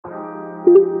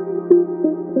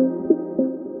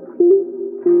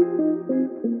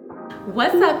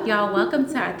What's up, y'all? Welcome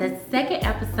to the second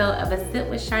episode of A Sip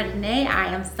with Chardonnay. I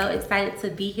am so excited to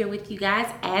be here with you guys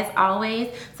as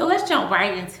always. So let's jump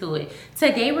right into it.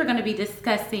 Today we're going to be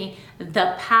discussing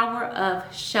the power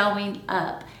of showing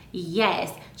up.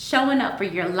 Yes, showing up for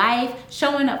your life,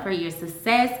 showing up for your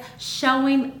success,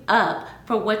 showing up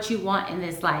for what you want in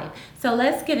this life. So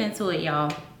let's get into it,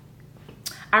 y'all.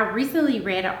 I recently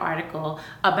read an article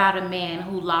about a man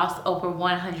who lost over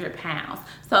 100 pounds.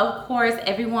 So of course,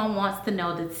 everyone wants to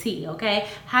know the tea, okay?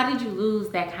 How did you lose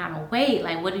that kind of weight?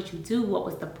 Like, what did you do? What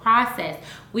was the process?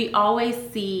 We always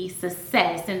see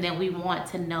success and then we want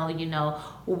to know,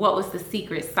 what was the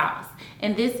secret sauce?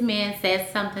 And this man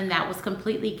said something that was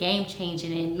completely game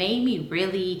changing and made me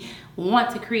really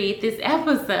want to create this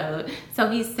episode. So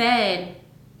he said,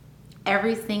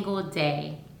 every single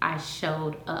day I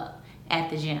showed up at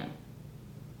the gym.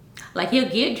 Like, he'll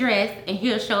get dressed and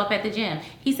he'll show up at the gym.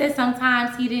 He said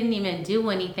sometimes he didn't even do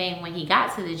anything when he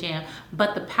got to the gym,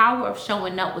 but the power of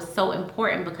showing up was so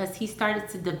important because he started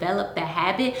to develop the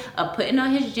habit of putting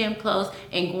on his gym clothes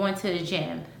and going to the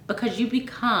gym, because you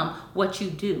become what you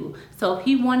do. So if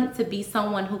he wanted to be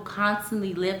someone who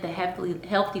constantly lived a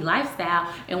healthy lifestyle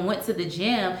and went to the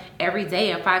gym every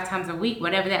day or 5 times a week,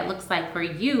 whatever that looks like for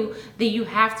you, then you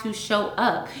have to show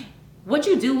up. What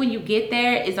you do when you get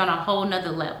there is on a whole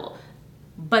nother level.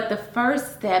 But the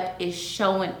first step is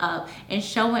showing up. And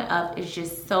showing up is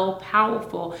just so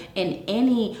powerful in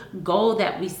any goal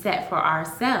that we set for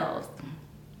ourselves.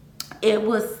 It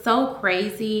was so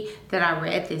crazy that I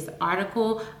read this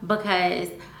article because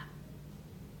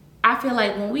I feel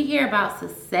like when we hear about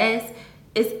success,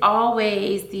 it's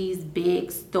always these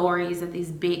big stories of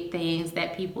these big things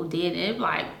that people did. And it's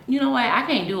like, you know what? I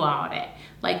can't do all that.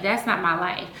 Like, that's not my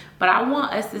life. But I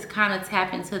want us to kind of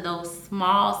tap into those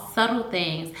small, subtle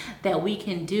things that we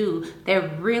can do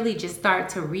that really just start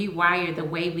to rewire the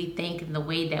way we think and the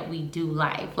way that we do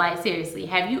life. Like, seriously,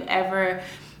 have you ever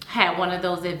had one of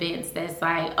those events that's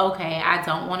like, okay, I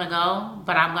don't want to go,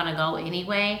 but I'm going to go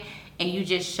anyway, and you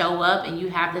just show up and you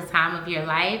have the time of your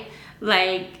life?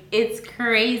 Like, it's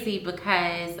crazy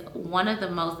because one of the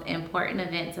most important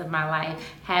events of my life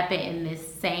happened in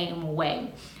this same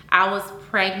way. I was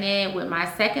pregnant with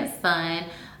my second son.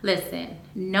 Listen,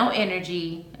 no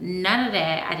energy, none of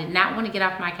that. I did not want to get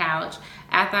off my couch.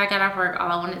 After I got off work,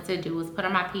 all I wanted to do was put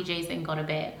on my PJs and go to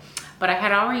bed. But I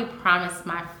had already promised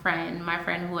my friend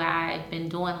who I've been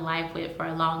doing life with for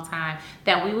a long time,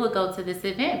 that we would go to this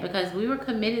event because we were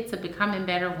committed to becoming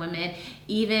better women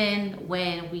even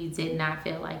when we did not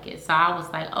feel like it. So I was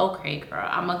like, okay, girl,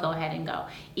 I'm going to go ahead and go,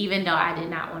 even though I did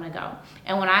not want to go.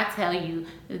 And when I tell you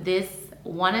this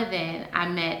one event, I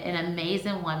met an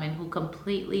amazing woman who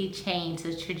completely changed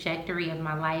the trajectory of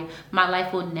my life. My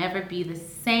life will never be the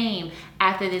same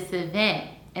after this event.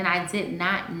 And I did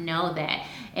not know that.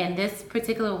 And this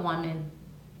particular woman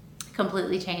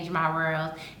completely changed my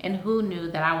world. And who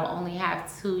knew that I will only have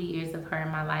 2 years of her in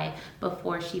my life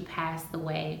before she passed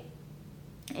away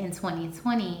in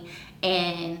 2020.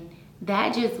 And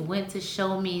that just went to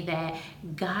show me that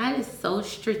God is so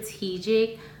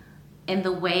strategic in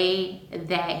the way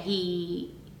that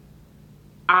he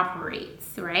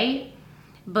operates, right?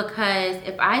 Because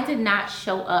if I did not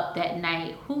show up that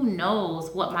night, who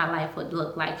knows what my life would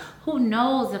look like? Who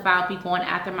knows if I'll be going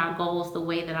after my goals the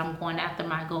way that I'm going after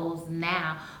my goals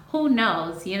now? Who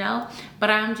knows, But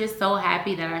I'm just so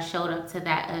happy that I showed up to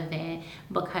that event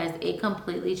because it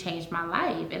completely changed my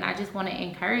life. And I just want to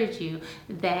encourage you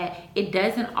that it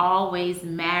doesn't always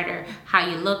matter how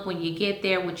you look when you get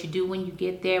there, what you do when you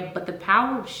get there, but the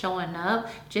power of showing up,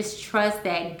 just trust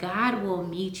that God will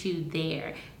meet you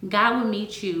there. God will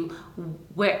meet you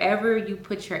wherever you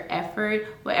put your effort,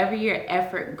 wherever your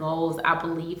effort goes. I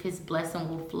believe his blessing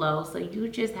will flow. So you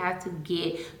just have to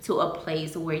get to a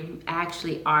place where you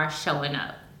actually are showing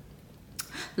up.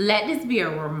 Let this be a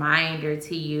reminder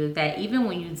to you that even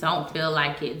when you don't feel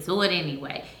like it, do it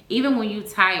anyway. Even when you're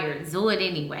tired, do it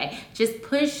anyway. Just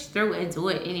push through and do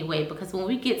it anyway. Because when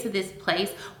we get to this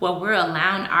place where we're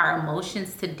allowing our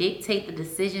emotions to dictate the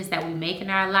decisions that we make in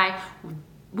our life,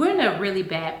 we're in a really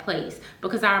bad place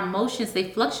because our emotions,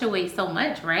 they fluctuate so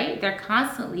much, right? They're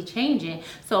constantly changing.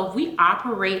 So if we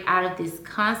operate out of this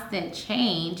constant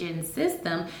change in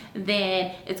system,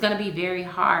 then it's going to be very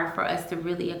hard for us to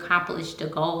really accomplish the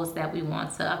goals that we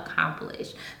want to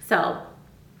accomplish. So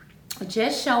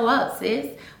just show up,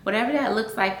 sis. Whatever that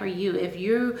looks like for you. If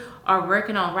you are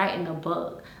working on writing a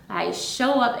book, like,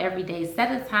 show up every day.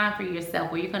 Set a time for yourself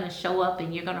where you're going to show up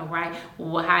and you're going to write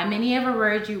how many ever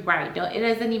words you write. It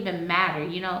doesn't even matter,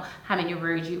 how many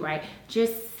words you write.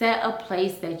 Just set a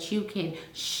place that you can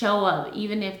show up.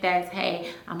 Even if that's,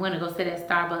 hey, I'm going to go sit at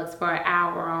Starbucks for an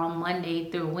hour on Monday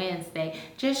through Wednesday.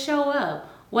 Just show up.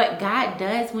 What God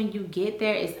does when you get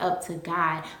there is up to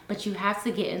God, but you have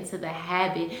to get into the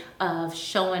habit of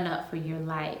showing up for your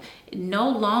life. No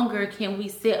longer can we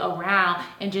sit around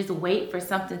and just wait for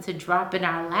something to drop in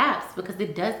our laps, because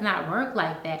it does not work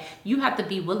like that. You have to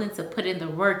be willing to put in the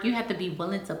work. You have to be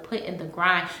willing to put in the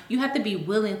grind. You have to be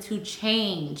willing to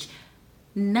change.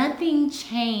 Nothing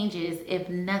changes if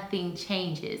nothing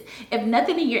changes. If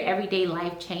nothing in your everyday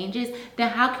life changes, then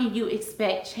how can you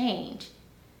expect change?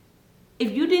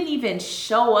 If you didn't even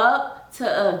show up to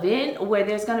an event where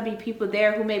there's going to be people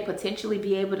there who may potentially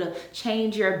be able to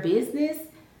change your business,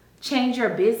 change your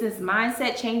business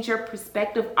mindset, change your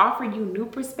perspective, offer you new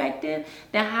perspective,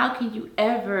 then how can you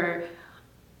ever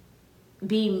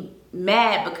be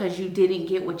mad because you didn't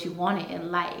get what you wanted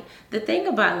in life? The thing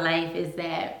about life is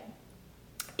that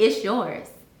it's yours.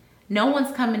 No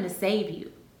one's coming to save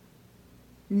you.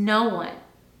 No one.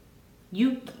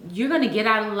 You're going to get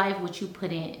out of life what you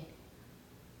put in.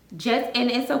 And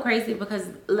it's so crazy because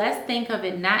let's think of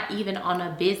it not even on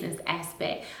a business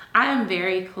aspect. I am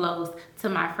very close to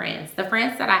my friends. The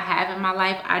friends that I have in my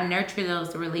life, I nurture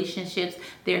those relationships.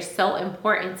 They're so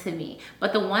important to me.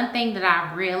 But the one thing that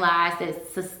I've realized that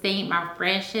sustained my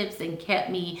friendships and kept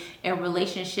me in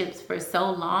relationships for so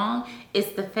long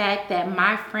is the fact that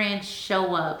my friends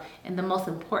show up in the most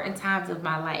important times of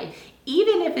my life.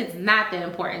 Even if it's not the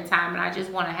important time and I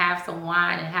just want to have some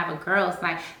wine and have a girls'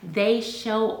 night, they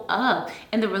show up.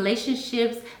 And the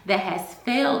relationships that has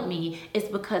failed me is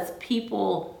because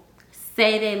people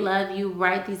say they love you,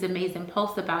 write these amazing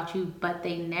posts about you, but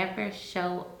they never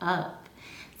show up.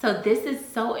 So this is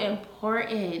so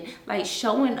important. Like,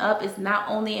 showing up is not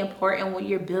only important when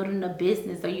you're building a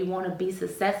business or you want to be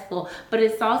successful, but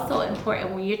it's also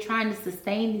important when you're trying to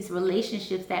sustain these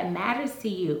relationships that matters to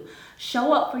you.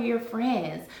 Show up for your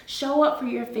friends. Show up for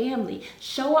your family.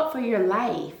 Show up for your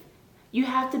life. You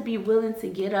have to be willing to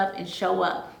get up and show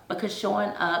up, because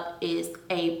showing up is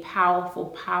a powerful,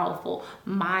 powerful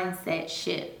mindset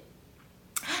shift.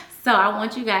 So I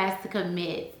want you guys to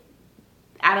commit,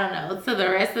 to the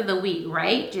rest of the week,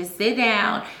 right? Just sit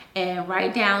down and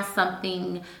write down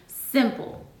something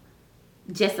simple.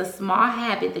 Just a small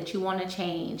habit that you want to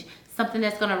change. Something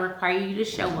that's going to require you to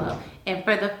show up. And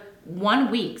for the 1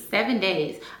 week, 7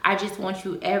 days, I just want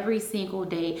you every single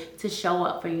day to show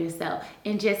up for yourself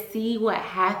and just see what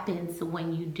happens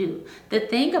when you do. The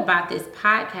thing about this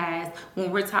podcast,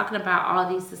 when we're talking about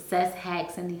all these success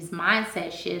hacks and these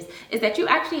mindset shifts, is that you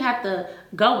actually have to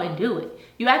go and do it.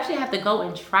 You actually have to go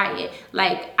and try it.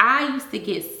 Like, I used to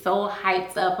get so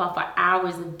hyped up off of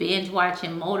hours of binge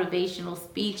watching motivational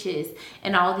speeches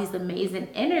and all these amazing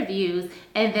interviews,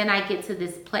 and then I get to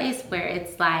this place where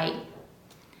it's like,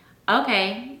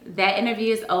 okay, that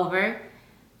interview is over.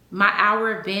 My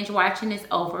hour of binge watching is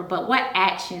over, but what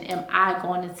action am I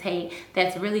going to take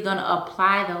that's really going to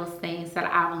apply those things that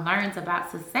I've learned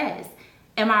about success?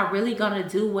 Am I really going to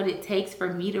do what it takes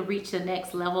for me to reach the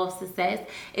next level of success?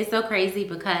 It's so crazy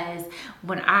because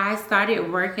when I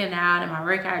started working out in my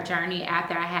workout journey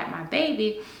after I had my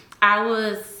baby, I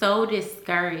was so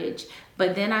discouraged.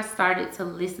 But then I started to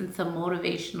listen to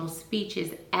motivational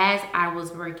speeches as I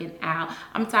was working out.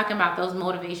 I'm talking about those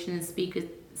motivational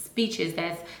speeches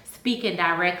that's speaking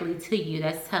directly to you,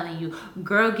 that's telling you,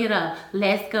 girl, get up,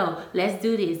 let's go, let's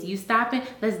do this. You stopping?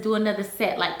 Let's do another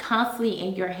set. Like, constantly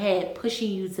in your head,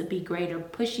 pushing you to be greater,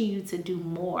 pushing you to do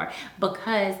more,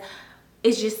 because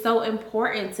it's just so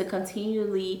important to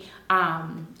continually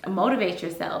motivate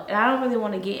yourself. And I don't really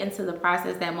want to get into the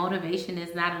process that motivation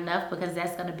is not enough, because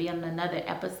that's going to be on another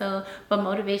episode. But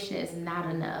motivation is not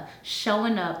enough.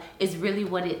 Showing up is really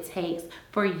what it takes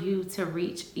for you to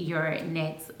reach your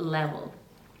next level.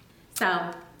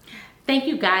 So thank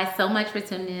you guys so much for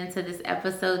tuning into this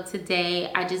episode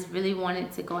today. I just really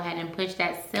wanted to go ahead and push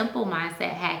that simple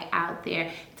mindset hack out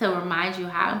there to remind you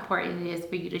how important it is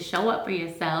for you to show up for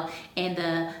yourself and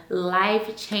the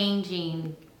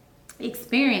life-changing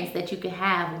experience that you can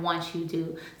have once you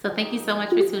do. So thank you so much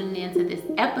for tuning into this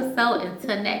episode.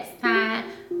 Until next time,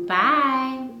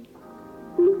 bye.